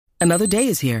Another day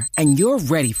is here, and you're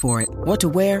ready for it. What to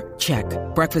wear? Check.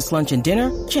 Breakfast, lunch, and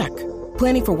dinner? Check.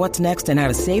 Planning for what's next and how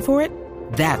to save for it?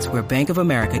 That's where Bank of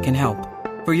America can help.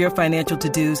 For your financial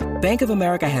to-dos, Bank of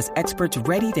America has experts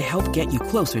ready to help get you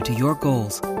closer to your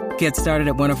goals. Get started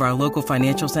at one of our local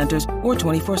financial centers or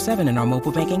 24/7 in our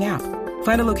mobile banking app.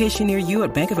 Find a location near you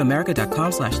at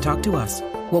bankofamerica.com/talktous.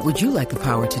 What would you like the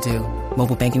power to do?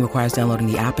 Mobile banking requires downloading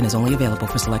the app and is only available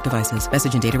for select devices.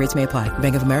 Message and data rates may apply.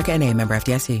 Bank of America N.A., member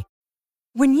FDIC.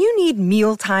 When you need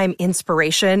mealtime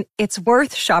inspiration, it's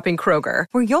worth shopping Kroger,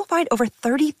 where you'll find over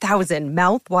 30,000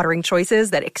 mouth-watering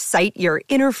choices that excite your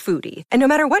inner foodie. And no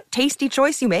matter what tasty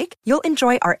choice you make, you'll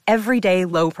enjoy our everyday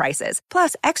low prices,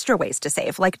 plus extra ways to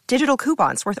save, like digital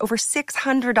coupons worth over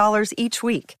 $600 each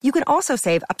week. You can also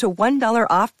save up to $1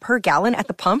 off per gallon at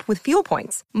the pump with fuel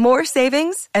points. More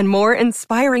savings and more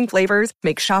inspiring flavors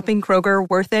make shopping Kroger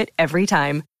worth it every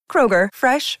time. Kroger,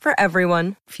 fresh for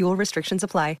everyone. Fuel restrictions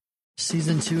apply.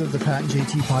 Season 2 of the Pat and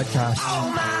JT podcast.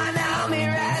 Oh man, I'm here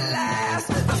at last.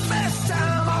 The best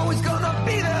time, always gonna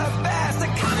be the best.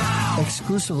 Come on!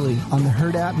 Exclusively on the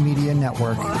Herd App Media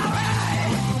Network.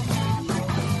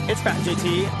 It's Pat and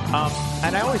JT,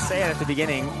 and I always say it at the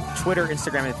beginning, Twitter,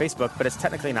 Instagram, and Facebook, but it's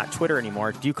technically not Twitter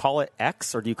anymore. Do you call it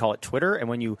X or do you call it Twitter? And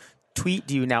when you tweet,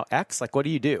 do you now X? Like, what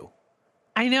do you do?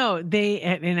 I know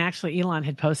and actually Elon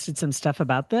had posted some stuff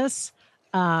about this.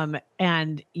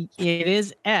 And it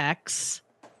is X,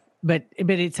 but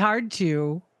it's hard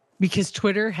to, because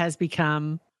Twitter has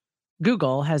become,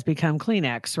 Google has become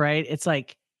Kleenex, right? It's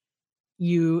like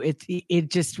it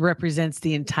just represents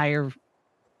the entire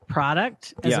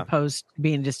product as opposed to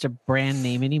being just a brand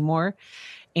name anymore.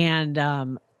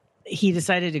 And he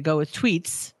decided to go with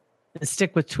tweets and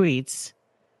stick with tweets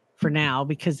for now,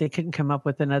 because they couldn't come up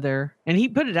with another, and he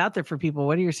put it out there for people.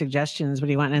 What are your suggestions? What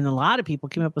do you want? And a lot of people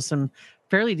came up with some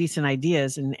fairly decent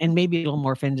ideas, and maybe it'll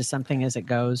morph into something as it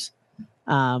goes.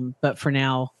 But for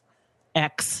now,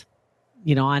 X,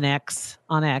 on X,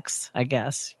 I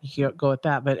guess you could go with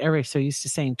that. But everybody's so used to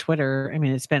saying Twitter. I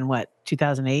mean, it's been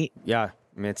 2008? Yeah. I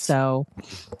mean, it's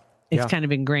kind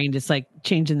of ingrained. It's like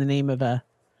changing the name of a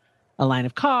line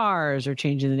of cars, or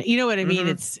changing the, you know what I mean?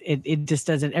 Mm-hmm. It just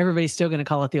doesn't, everybody's still going to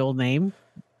call it the old name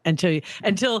until you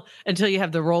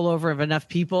have the rollover of enough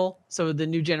people. So the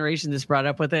new generation that's brought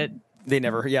up with it. They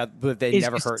never, but they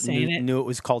never knew it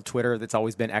was called Twitter. That's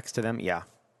always been X to them. Yeah.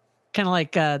 Kind of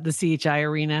like the CHI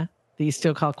arena that you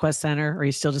still call Quest Center, or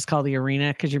you still just call the arena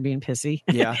because you're being pissy.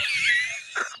 Yeah.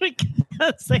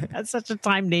 That's such a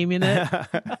time naming it.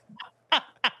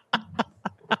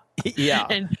 Yeah.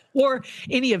 Or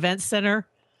any event center,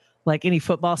 like any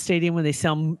football stadium, when they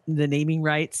sell the naming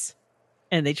rights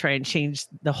and they try and change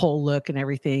the whole look and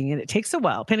everything. And it takes a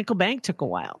while. Pinnacle Bank took a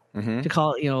while to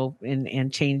call it,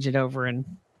 and change it over and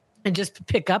just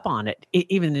pick up on it.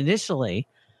 Even initially,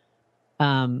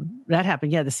 that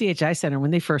happened. Yeah. The CHI Center,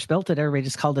 when they first built it, everybody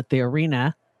just called it the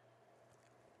arena.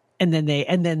 And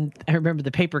then I remember the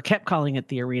paper kept calling it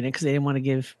the arena because they didn't want to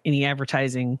give any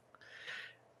advertising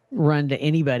run to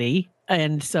anybody.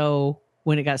 And so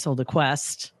when it got sold to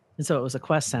Quest, and so it was a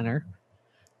Quest Center,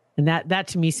 and that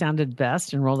to me sounded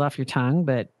best and rolled off your tongue.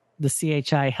 But the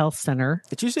CHI Health Center,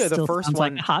 it's usually the first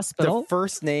one, like a hospital. The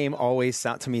first name always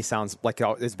sounds like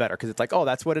it's better, because it's like, oh,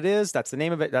 that's what it is, that's the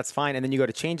name of it, that's fine. And then you go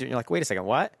to change it and you're like, wait a second,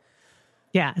 what?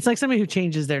 Yeah, it's like somebody who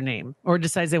changes their name or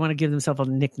decides they want to give themselves a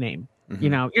nickname. Mm-hmm.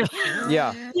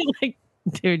 You're like,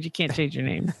 dude, you can't change your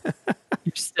name.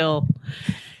 You're still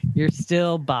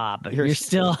Bob. You're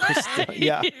still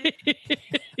yeah.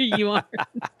 You are.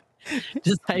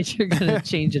 Decide you're going to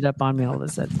change it up on me all of a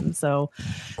sudden. So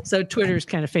Twitter's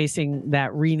kind of facing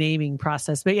that renaming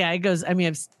process. But yeah, it goes. I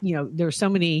mean, there's so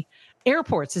many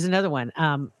airports is another one.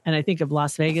 And I think of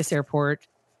Las Vegas Airport,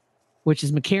 which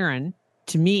is McCarran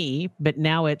to me, but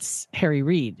now it's Harry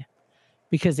Reid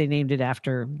because they named it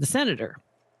after the senator.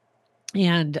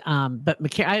 And but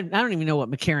McCarran, I don't even know what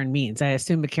McCarran means. I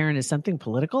assume McCarran is something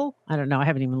political. I don't know. I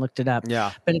haven't even looked it up.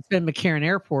 Yeah. But it's been McCarran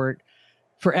Airport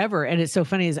forever. And it's so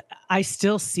funny is I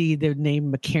still see the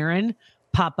name McCarran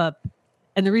pop up.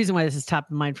 And the reason why this is top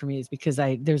of mind for me is because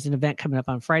there's an event coming up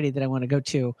on Friday that I want to go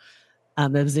to.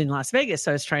 That was in Las Vegas.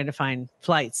 So I was trying to find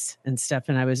flights and stuff.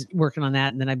 And I was working on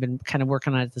that. And then I've been kind of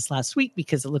working on it this last week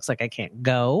because it looks like I can't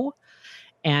go.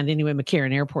 And anyway,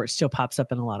 McCarran Airport still pops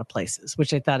up in a lot of places,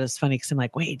 which I thought is funny because I'm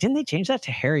like, wait, didn't they change that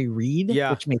to Harry Reid?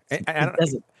 Yeah. Which makes I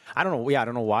don't know. Yeah, I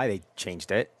don't know why they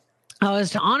changed it. Oh,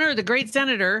 it's to honor the great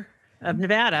senator of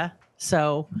Nevada.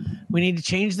 So we need to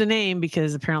change the name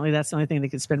because apparently that's the only thing they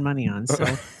could spend money on. So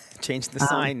change the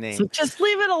sign name. So just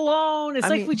leave it alone. It's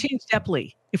we changed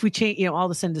Depley. if we change, all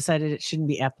of a sudden decided it shouldn't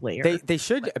be Epley.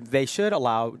 They should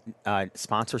allow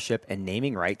sponsorship and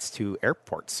naming rights to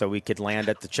airports, so we could land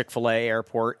at the Chick-fil-A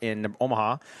airport in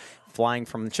Omaha, flying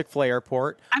from the Chick-fil-A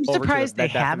airport. I'm over surprised to they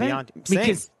Bed Bath & haven't, Beyond. Same.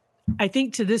 because I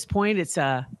think to this point it's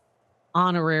a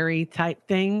honorary type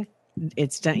thing.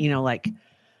 It's done, like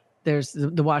there's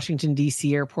the Washington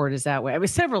D.C. airport is that way. I mean,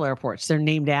 several airports, they're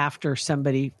named after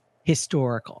somebody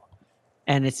historical.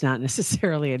 And it's not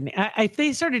necessarily if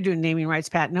they started doing naming rights,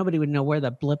 Pat, nobody would know where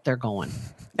the blip they're going.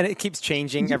 And it keeps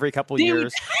changing every couple of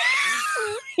years.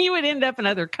 You would end up in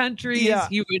other countries. Yeah.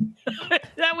 You would.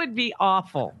 That would be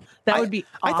awful. That would be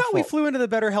awful. I thought we flew into the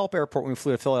BetterHelp airport when we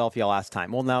flew to Philadelphia last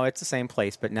time. Well, no, it's the same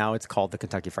place, but now it's called the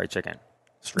Kentucky Fried Chicken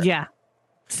Strip. Yeah.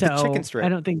 So the chicken strip. I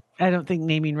don't think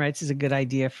naming rights is a good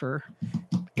idea for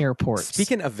airports.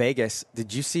 Speaking of Vegas,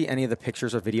 did you see any of the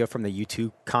pictures or video from the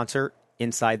U2 concert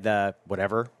inside the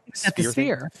whatever at the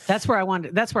Sphere? That's where I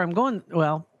wanted. That's where I'm going.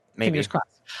 Well, maybe. Fingers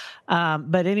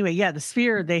crossed. But anyway, yeah, the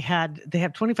Sphere. They have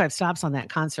 25 stops on that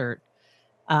concert,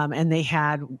 and they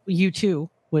had U2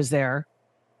 was there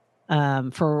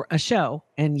for a show,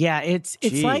 and yeah, it's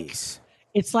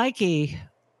like a.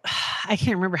 I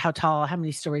can't remember how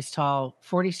many stories tall,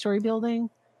 40-story building,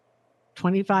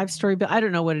 25-story building. I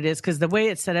don't know what it is because the way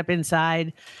it's set up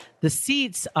inside, the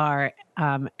seats are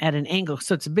at an angle.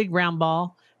 So it's a big round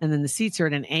ball, and then the seats are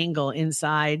at an angle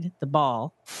inside the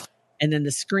ball, and then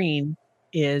the screen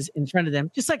is in front of them,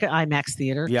 just like an IMAX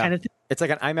theater kind of thing. It's like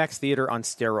an IMAX theater on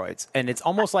steroids, and it's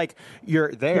almost like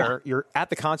you're there, you're at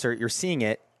the concert, you're seeing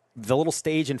it. The little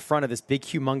stage in front of this big,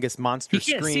 humongous monster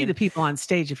screen. You can't see the people on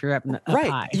stage if you're up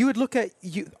high. You would look at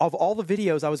of all the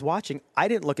videos I was watching. I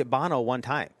didn't look at Bono one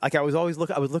time. Like I was always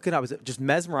looking. I was just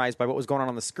mesmerized by what was going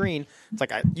on the screen. It's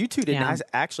like you two didn't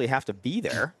actually have to be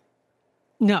there.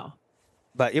 No,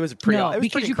 but it was pretty. No, it was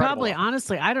because pretty you incredible. probably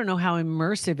honestly, I don't know how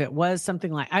immersive it was.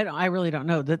 Something like I really don't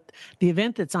know. That the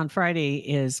event that's on Friday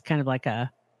is kind of like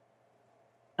a.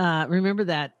 Remember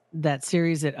that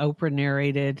series that Oprah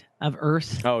narrated of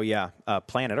Earth? Oh, yeah.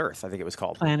 Planet Earth, I think it was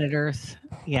called. Planet Earth.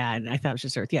 Yeah, and I thought it was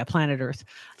just Earth. Yeah, Planet Earth.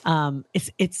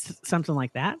 It's something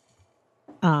like that.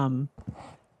 And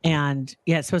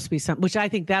yeah, it's supposed to be something, which I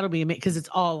think that'll be amazing because it's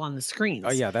all on the screens.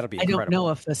 Oh, yeah, that'll be incredible. I don't know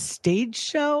if a stage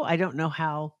show, I don't know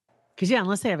how, because yeah,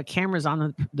 unless they have cameras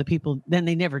on the people, then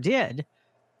they never did.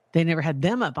 They never had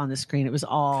them up on the screen. It was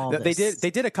all they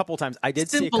did a couple times. I did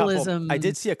see a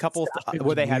couple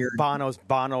where they had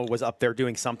Bono was up there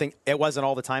doing something. It wasn't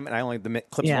all the time, and the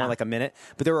clips were only like a minute.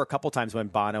 But there were a couple times when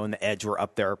Bono and the Edge were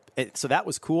up there, so that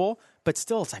was cool. But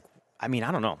still, it's like, I mean,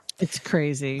 I don't know. It's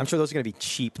crazy. I'm sure those are going to be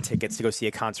cheap tickets to go see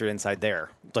a concert inside there,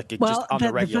 just on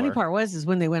the regular. The funny part is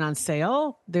when they went on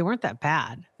sale, they weren't that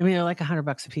bad. I mean, they're like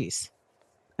 $100 a piece,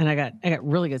 and I got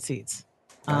really good seats.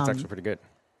 That's actually pretty good.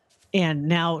 And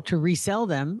now to resell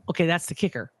them, okay, that's the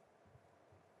kicker,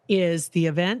 is the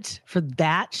event for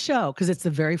that show, because it's the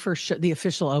very first show, the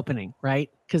official opening, right?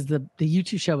 Because the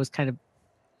U2 show was kind of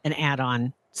an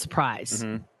add-on surprise.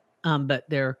 Mm-hmm. But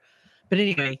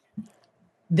anyway,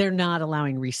 they're not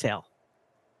allowing resale.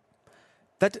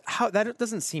 That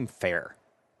doesn't seem fair.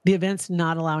 The event's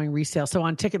not allowing resale. So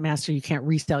on Ticketmaster, you can't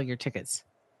resell your tickets.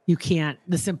 You can't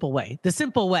the simple way.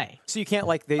 So you can't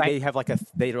they have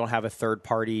they don't have a third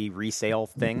party resale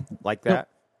thing like that.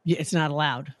 Nope. It's not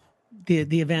allowed.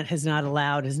 The event has not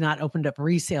opened up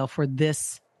resale for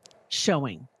this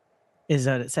showing, is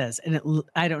what it says. And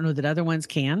I don't know that other ones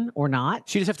can or not.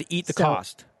 So you just have to eat the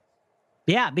cost.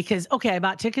 Yeah, because I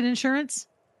bought ticket insurance.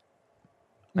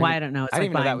 I don't know. I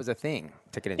didn't even know that was a thing.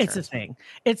 Ticket insurance. It's a thing.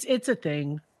 It's a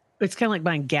thing. It's kind of like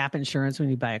buying Gap insurance when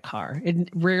you buy a car.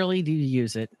 Rarely do you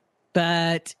use it,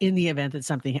 but in the event that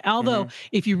something, although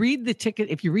if you read ticket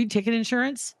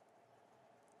insurance,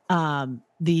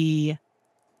 the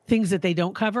things that they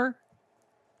don't cover.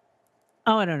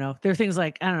 Oh, I don't know. There are things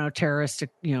like, I don't know,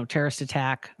 terrorist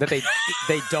attack that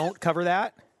they don't cover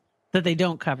that they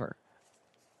don't cover.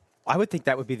 I would think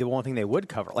that would be the one thing they would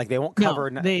cover. Like they won't cover.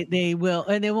 No, they will,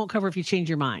 and they won't cover if you change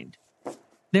your mind.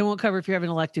 They won't cover if you have an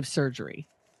elective surgery.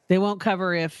 They won't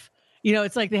cover if,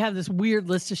 it's like they have this weird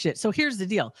list of shit. So here's the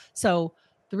deal. So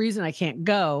the reason I can't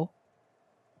go,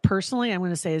 personally, I'm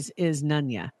going to say is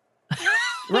Nunya.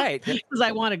 Right. Because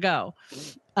I want to go.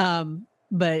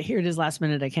 But here it is last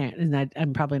minute. I can't, and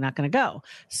I'm probably not going to go.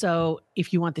 So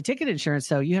if you want the ticket insurance,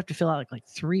 though, you have to fill out like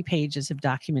 3 pages of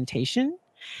documentation.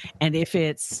 And if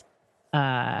it's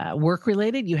work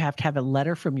related, you have to have a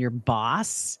letter from your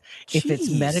boss. Jeez. If it's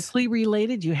medically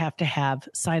related, you have to have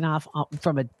sign off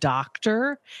from a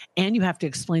doctor, and you have to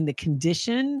explain the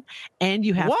condition, and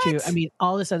you have to,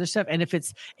 all this other stuff. And if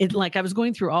it's like, I was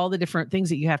going through all the different things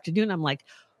that you have to do, and I'm like,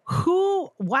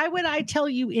 Why would I tell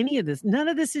you any of this? None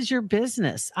of this is your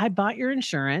business. I bought your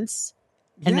insurance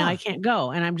and now I can't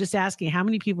go. And I'm just asking, how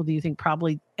many people do you think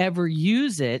probably ever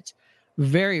use it?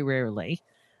 Very rarely,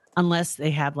 unless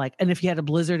they have and if you had a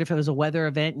blizzard, if it was a weather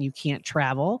event and you can't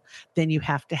travel, then you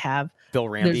have to have Bill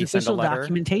Ranby there's official send a letter.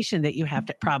 documentation that you have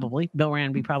to Bill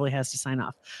Ranby probably has to sign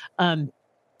off. And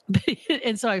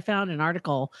so I found an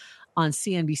article on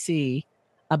CNBC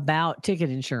about ticket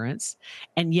insurance.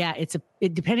 And it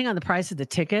depending on the price of the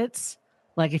tickets,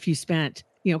 like if you spent,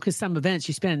 because some events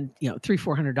you spend,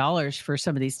 $300-$400 for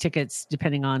some of these tickets,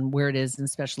 depending on where it is in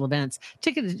special events.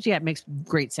 Tickets, it makes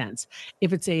great sense.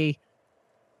 If it's a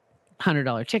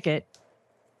 $100 ticket,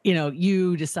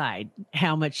 you decide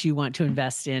how much you want to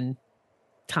invest in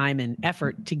time and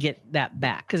effort to get that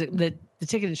back. Because the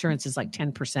ticket insurance is like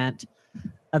 10%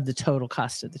 of the total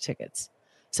cost of the tickets.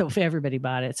 So if everybody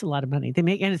bought it, it's a lot of money. And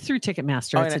it's through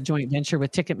Ticketmaster. It's a joint venture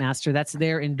with Ticketmaster. That's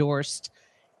their endorsed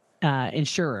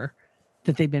insurer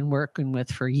that they've been working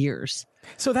with for years.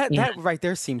 So that right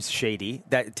there seems shady.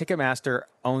 That Ticketmaster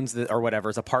owns is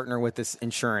a partner with this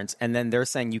insurance, and then they're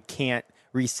saying you can't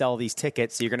resell these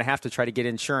tickets, so you're going to have to try to get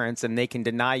insurance, and they can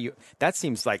deny you. That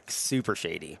seems like super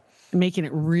shady. Making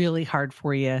it really hard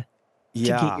for you to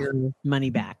get your money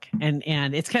back. And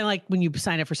it's kind of like when you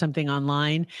sign up for something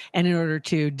online, and in order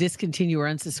to discontinue or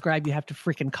unsubscribe, you have to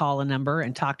freaking call a number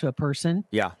and talk to a person.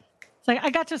 Yeah. It's like,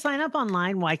 I got to sign up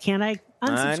online. Why can't I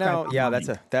unsubscribe? I know. Online? Yeah,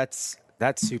 that's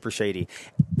super shady.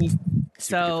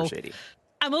 Super shady.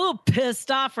 I'm a little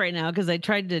pissed off right now because I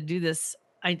tried to do this.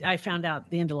 I found out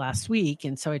the end of last week.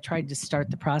 And so I tried to start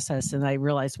the process and I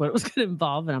realized what it was going to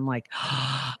involve. And I'm like,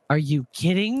 are you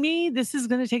kidding me? This is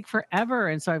going to take forever.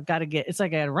 And so I've got to I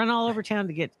got to run all over town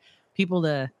to get people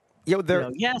to,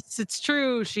 yes, it's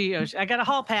true. I got a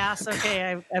hall pass.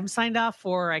 Okay. I'm signed off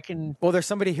for, I can. Well, there's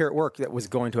somebody here at work that was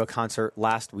going to a concert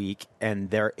last week,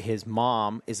 and his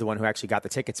mom is the one who actually got the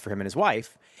tickets for him and his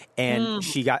wife. And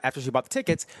after she bought the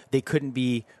tickets, they couldn't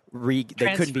be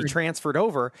transferred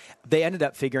over. They ended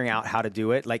up figuring out how to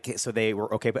do it. So they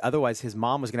were okay. But otherwise his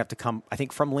mom was going to have to come, I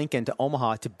think, from Lincoln to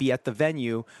Omaha to be at the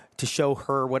venue to show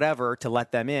her whatever to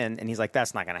let them in. And he's like,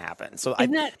 that's not going to happen. So I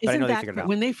know they figured it out.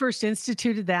 When they first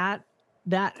instituted that,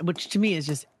 which to me is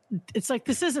just, it's like,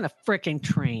 this isn't a freaking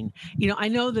train. I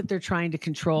know that they're trying to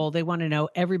control. They want to know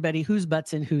everybody whose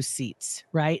butts in whose seats,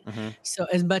 right? Mm-hmm. So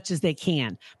as much as they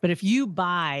can. But if you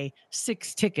buy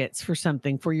 6 tickets for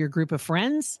something for your group of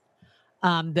friends,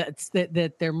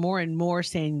 that they're more and more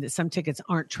saying that some tickets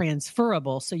aren't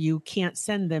transferable, so you can't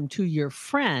send them to your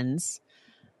friends.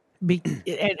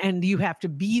 And you have to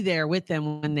be there with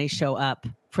them when they show up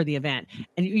for the event.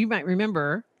 And you might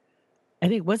remember, I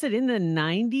think, was it in the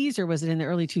 90s or was it in the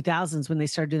early 2000s when they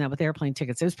started doing that with airplane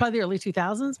tickets? It was probably the early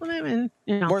 2000s when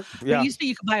It used to be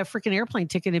you could buy a freaking airplane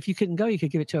ticket. If you couldn't go, you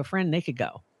could give it to a friend and they could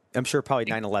go. I'm sure probably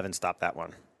 9/11 stopped that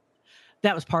one.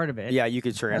 That was part of it. Yeah, you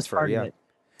could transfer. Yeah.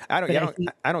 I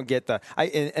don't get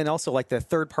and also like the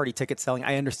third party ticket selling.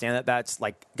 I understand that that's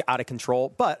like out of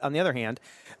control, but on the other hand,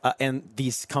 and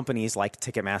these companies like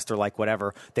Ticketmaster, like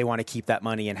whatever, they want to keep that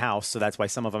money in house. So that's why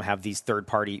some of them have these third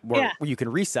party where you can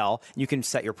resell, you can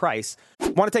set your price.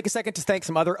 Want to take a second to thank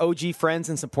some other OG friends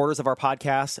and supporters of our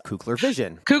podcast, Kugler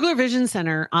Vision. Kugler Vision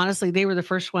Center. Honestly, they were the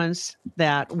first ones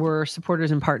that were supporters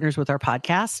and partners with our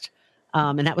podcast.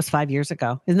 And that was 5 years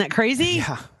ago. Isn't that crazy?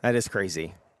 Yeah, that is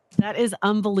crazy. That is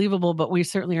unbelievable, but we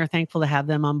certainly are thankful to have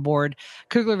them on board.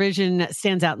 Kugler Vision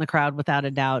stands out in the crowd without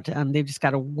a doubt. They've just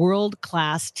got a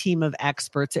world-class team of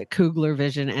experts at Kugler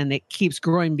Vision, and it keeps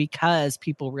growing because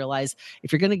people realize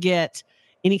if you're going to get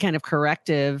any kind of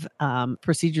corrective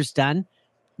procedures done,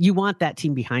 you want that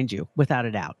team behind you without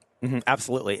a doubt. Mm-hmm,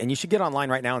 absolutely. And you should get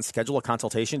online right now and schedule a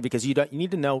consultation because you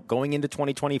need to know going into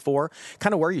 2024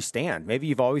 kind of where you stand. Maybe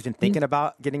you've always been thinking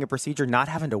about getting a procedure, not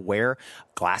having to wear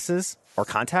glasses or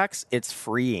contacts. It's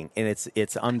freeing and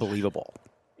it's unbelievable.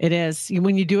 It is.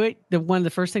 When you do it, one of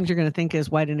the first things you're going to think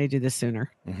is, why didn't I do this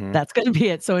sooner? Mm-hmm. That's going to be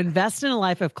it. So invest in a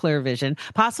life of clear vision.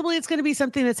 Possibly it's going to be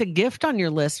something that's a gift on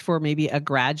your list for maybe a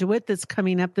graduate that's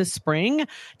coming up this spring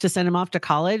to send them off to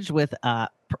college with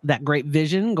that great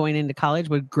vision going into college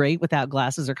with great without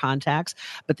glasses or contacts.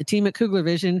 But the team at Kugler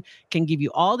Vision can give you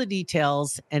all the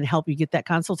details and help you get that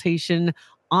consultation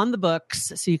on the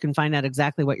books so you can find out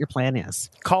exactly what your plan is.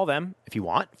 Call them if you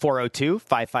want,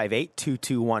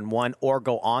 402-558-2211, or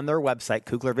go on their website,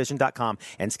 kuglervision.com,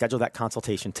 and schedule that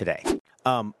consultation today.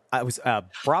 I was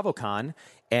BravoCon,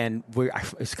 And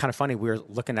it's kind of funny. We were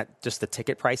looking at just the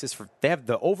ticket prices they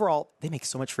make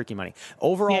so much freaking money.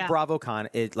 Overall,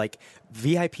 BravoCon, like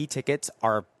VIP tickets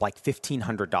are like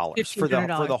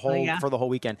 $1,500 for the whole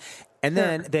weekend. And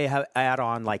then they add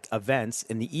on like events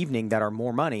in the evening that are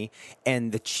more money.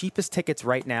 And the cheapest tickets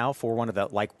right now for one of the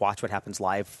like Watch What Happens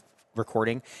Live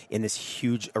recording in this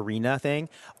huge arena thing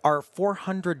are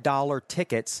 $400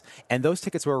 tickets, and those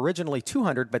tickets were originally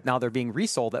 $200, but now they're being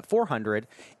resold at $400.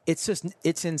 It's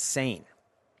insane.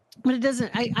 But it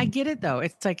doesn't. I get it though.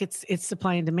 It's like it's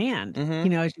supply and demand. You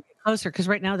know, as you get closer, because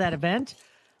right now that event,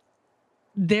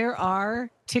 there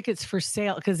are tickets for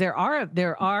sale. Because there are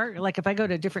like if I go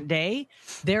to a different day,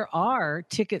 there are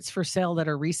tickets for sale that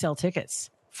are resale tickets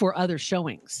for other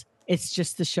showings. It's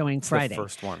just the showing Friday. The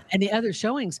first one. And the other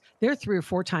showings, they're 3 or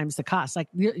 4 times the cost. Like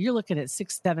you're looking at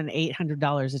 $600, $700,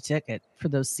 $800 a ticket for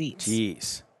those seats.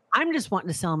 Jeez. I'm just wanting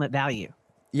to sell them at value.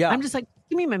 Yeah. I'm just like,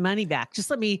 give me my money back. Just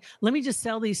let me just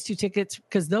sell these 2 tickets,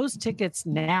 because those tickets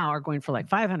now are going for like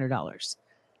 $500. I'm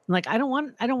like, I just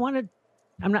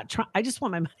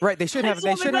want my money. Right. They should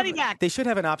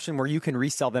have an option where you can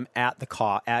resell them at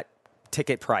at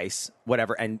ticket price,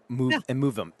 whatever, and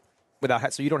move them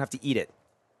without, so you don't have to eat it.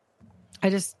 I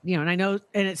just, and I know,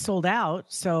 and it's sold out.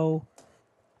 So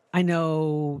I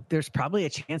know there's probably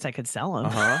a chance I could sell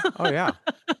them. Oh yeah.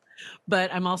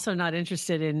 But I'm also not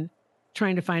interested in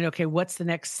trying to find, okay, what's the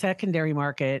next secondary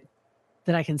market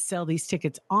that I can sell these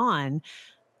tickets on?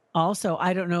 Also,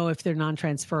 I don't know if they're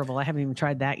non-transferable. I haven't even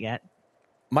tried that yet.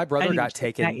 My brother got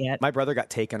taken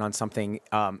on something.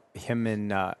 Him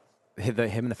and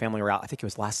the family were out, I think it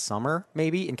was last summer,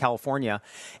 maybe in California,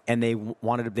 and they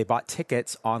bought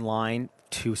tickets online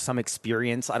to some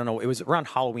experience. I don't know. It was around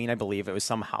Halloween, I believe. It was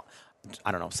some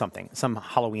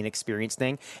Halloween experience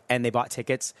thing. And they bought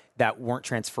tickets that weren't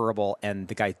transferable, and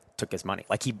the guy took his money.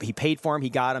 Like he paid for them. He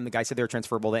got them. The guy said they were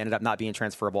transferable. They ended up not being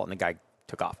transferable, and the guy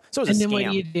took off. So it was a scam. And then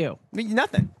what do you do?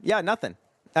 Nothing. Yeah, nothing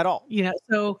at all.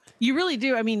 So you really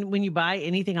do. I mean, when you buy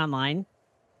anything online,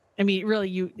 I mean,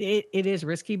 really, it is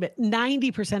risky, but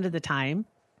 90% of the time,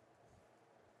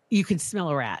 you can smell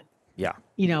a rat. Yeah.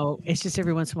 It's just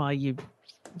every once in a while you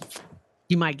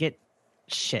might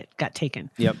got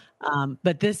taken. Yep.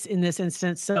 But in this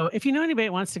instance, so if you know anybody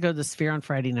that wants to go to the Sphere on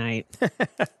Friday night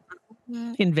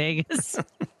in Vegas,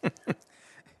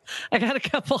 I got a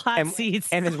couple hot seats.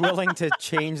 And is willing to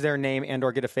change their name and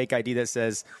or get a fake ID that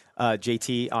says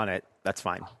JT on it. That's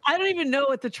fine. I don't even know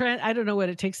I don't know what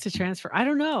it takes to transfer. I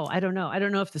don't know. I don't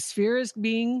know if the Sphere is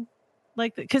being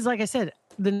like, because like I said,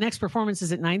 the next performance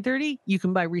is at 9:30. You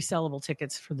can buy resellable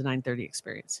tickets for the 9:30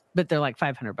 experience, but they're like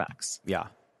 $500. Yeah.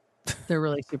 They're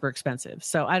really super expensive.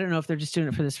 So I don't know if they're just doing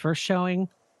it for this first showing.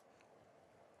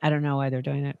 I don't know why they're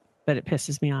doing it, but it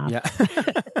pisses me off. Yeah.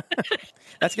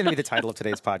 That's going to be the title of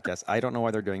today's podcast. I don't know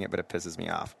why they're doing it, but it pisses me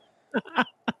off.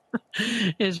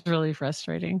 It's really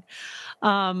frustrating.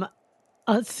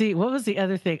 Let's see. What was the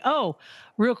other thing? Oh,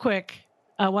 real quick.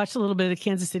 I watched a little bit of the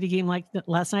Kansas City game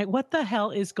last night. What the hell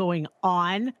is going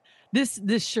on?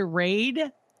 This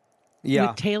charade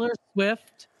with Taylor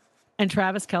Swift and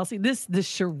Travis Kelce. This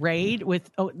charade with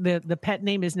the pet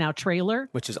name is now Trailer,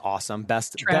 which is awesome.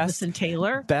 Travis and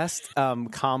Taylor. Best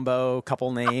combo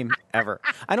couple name ever.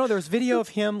 I know there's video of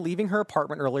him leaving her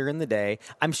apartment earlier in the day.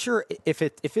 I'm sure if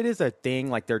it is a thing,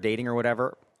 like they're dating or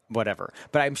whatever, but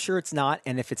I'm sure it's not.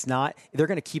 And if it's not, they're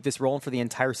going to keep this rolling for the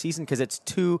entire season, because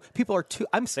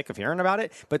I'm sick of hearing about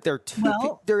it, but they're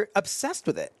obsessed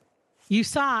with it. You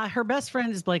saw her best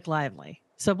friend is Blake Lively.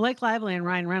 So Blake Lively and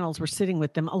Ryan Reynolds were sitting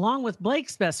with them, along with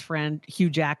Blake's best friend, Hugh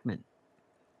Jackman.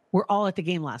 We're all at the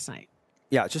game last night.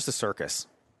 Yeah, it's just a circus.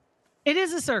 It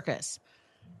is a circus.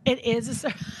 It is a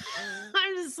circus.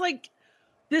 I'm just like,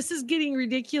 this is getting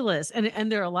ridiculous.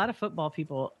 And there are a lot of football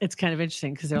people. It's kind of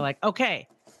interesting because they're like, okay,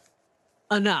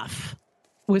 enough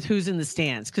with who's in the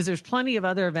stands. Because there's plenty of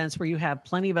other events where you have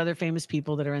plenty of other famous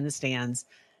people that are in the stands,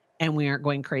 and we aren't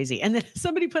going crazy. And then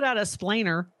somebody put out a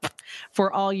splainer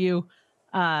for all the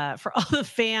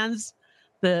fans,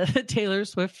 the Taylor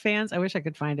Swift fans. I wish I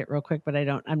could find it real quick, but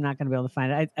I'm not going to be able to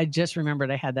find it. I just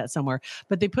remembered I had that somewhere.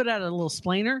 But they put out a little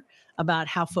splainer about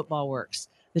how football works,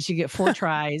 that you get 4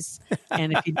 tries.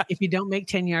 And if you don't make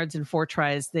 10 yards in 4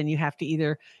 tries, then you have to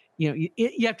either, you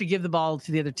have to give the ball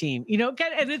to the other team,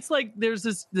 and it's like, there's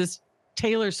this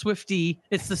Taylor Swiftie,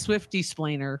 it's the Swiftie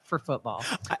splainer for football,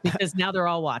 because now they're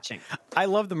all watching. I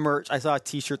love the merch. I saw a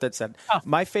t-shirt that said,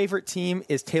 my favorite team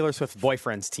is Taylor Swift's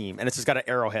boyfriend's team. And it's just got an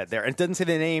arrowhead there. And it doesn't say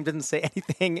the name, doesn't say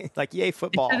anything. Like, yay,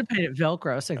 football. It should have made it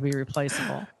Velcro so it could be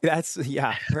replaceable.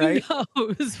 Right? Who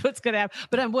knows what's going to happen.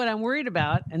 But what I'm worried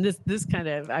about, and this kind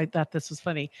of, I thought this was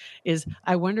funny, is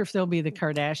I wonder if there'll be the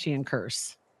Kardashian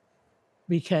curse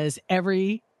because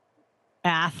every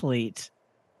athlete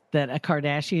that a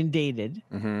Kardashian dated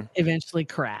eventually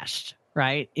crashed,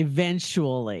 right?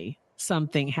 Eventually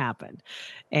something happened.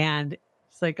 And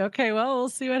it's like, okay, well, we'll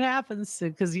see what happens,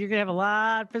 because you're going to have a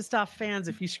lot of pissed off fans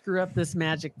if you screw up this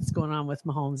magic that's going on with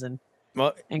Mahomes and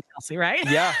Kelsey, right?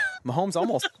 Yeah. Mahomes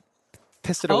almost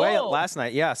pissed it away last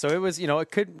night. Yeah. So it was,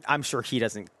 it could, I'm sure he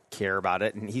doesn't care about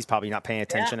it, and he's probably not paying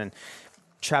attention. And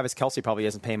Travis Kelce probably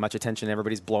isn't paying much attention.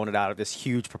 Everybody's blown it out of this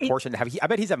huge proportion. I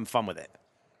bet he's having fun with it.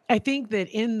 I think that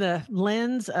in the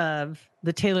lens of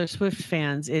the Taylor Swift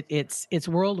fans, it's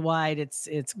worldwide,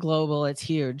 it's global, it's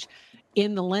huge.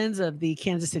 In the lens of the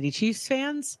Kansas City Chiefs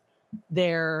fans,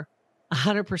 they're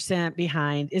 100%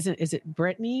 behind. Is it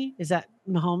Brittany? Is that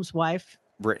Mahomes' wife?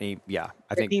 Brittany, yeah,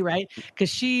 I think right,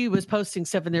 because she was posting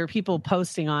stuff, and there were people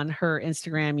posting on her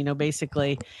Instagram.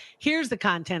 Basically, here's the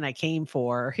content I came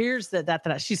for. Here's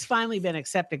that. She's finally been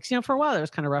accepted. For a while it was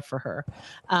kind of rough for her,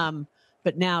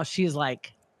 but now she's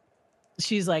like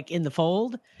in the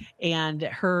fold, and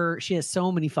she has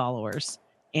so many followers,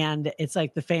 and it's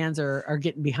like the fans are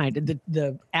getting behind it.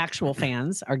 The actual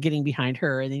fans are getting behind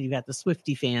her, and then you've got the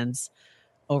Swiftie fans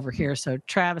over here. So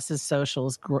Travis's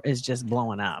socials is just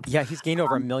blowing up. Yeah, he's gained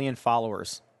over 1 million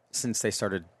followers since they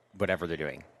started whatever they're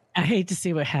doing. I hate to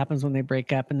see what happens when they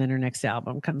break up and then her next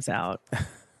album comes out.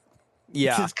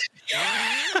 Yeah.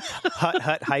 Hut,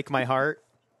 hut, hike my heart.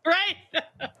 Right.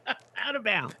 Out of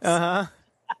bounds. Uh-huh.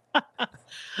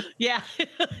 Yeah.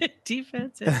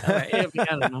 Defensive. Right. I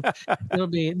don't know.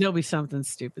 There'll be something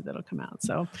stupid that'll come out.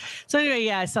 So anyway,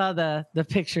 yeah, I saw the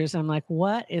pictures. I'm like,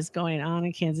 what is going on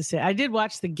in Kansas City? I did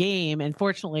watch the game, and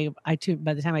fortunately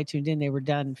by the time I tuned in, they were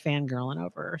done fangirling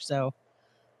over her. So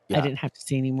I didn't have to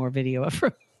see any more video of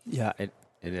her. Yeah, it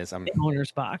is. The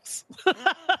owner's box.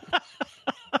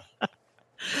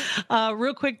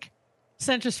 Real quick,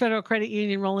 Centris Federal Credit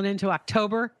Union rolling into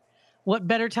October. What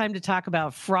better time to talk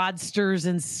about fraudsters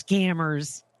and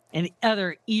scammers and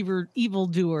other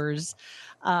evildoers,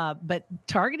 but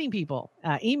targeting people,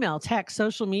 email, text,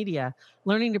 social media,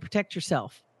 learning to protect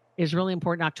yourself is really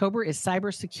important. October is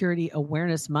Cybersecurity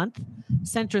Awareness Month.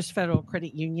 Centris Federal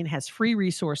Credit Union has free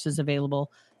resources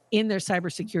available in their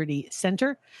cybersecurity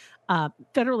center,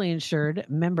 federally insured,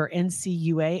 member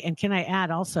NCUA. And can I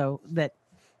add also that,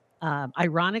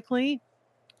 ironically,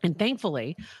 and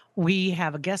thankfully, we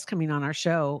have a guest coming on our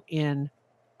show in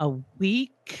a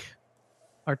week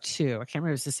or two. I can't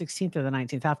remember if it's the 16th or the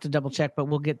 19th. I have to double check, but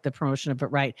we'll get the promotion of it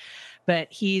right. But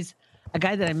he's a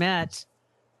guy that I met,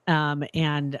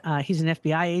 and he's an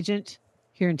FBI agent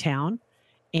here in town.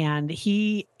 And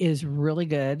he is really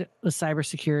good with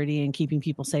cybersecurity and keeping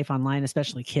people safe online,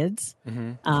 especially kids.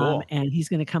 Mm-hmm. Cool. And he's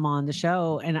going to come on the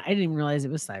show. And I didn't even realize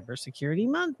it was Cybersecurity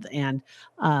Month. And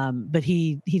but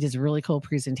he does a really cool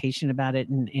presentation about it,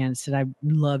 and said, I'd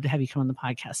love to have you come on the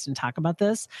podcast and talk about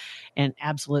this. And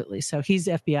absolutely. So he's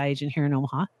the FBI agent here in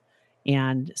Omaha.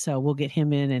 And so we'll get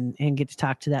him in and get to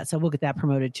talk to that. So we'll get that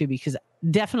promoted too, because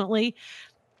definitely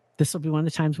this will be one of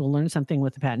the times we'll learn something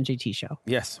with the Pat and JT show.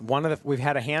 Yes. We've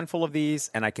had a handful of these,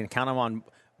 and I can count them on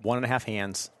 1.5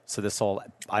 hands. So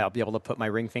I'll be able to put my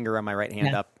ring finger on my right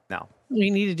hand up now. We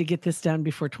needed to get this done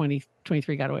before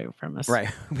 2023 got away from us. Right.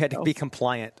 We had to be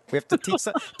compliant. We have to teach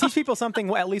people something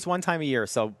at least one time a year.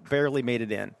 So barely made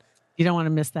it in. You don't want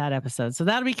to miss that episode. So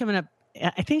that'll be coming up.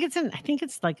 I think it's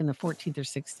like in the 14th or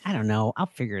 16th. I don't know. I'll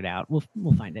figure it out. We'll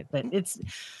find it, but it's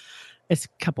a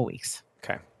couple weeks.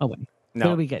 Okay. Oh, wait. No,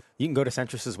 it'll be good. You can go to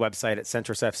Centris's website at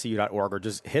centrisfcu.org, or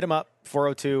just hit them up,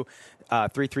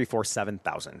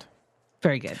 402-334-7000.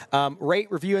 Very good. Rate,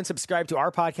 review, and subscribe to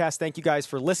our podcast. Thank you guys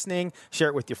for listening. Share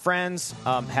it with your friends.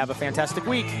 Have a fantastic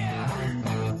week. Pat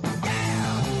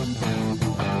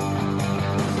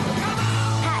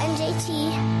and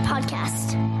JT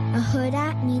Podcast, a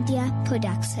Huda Media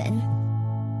Production.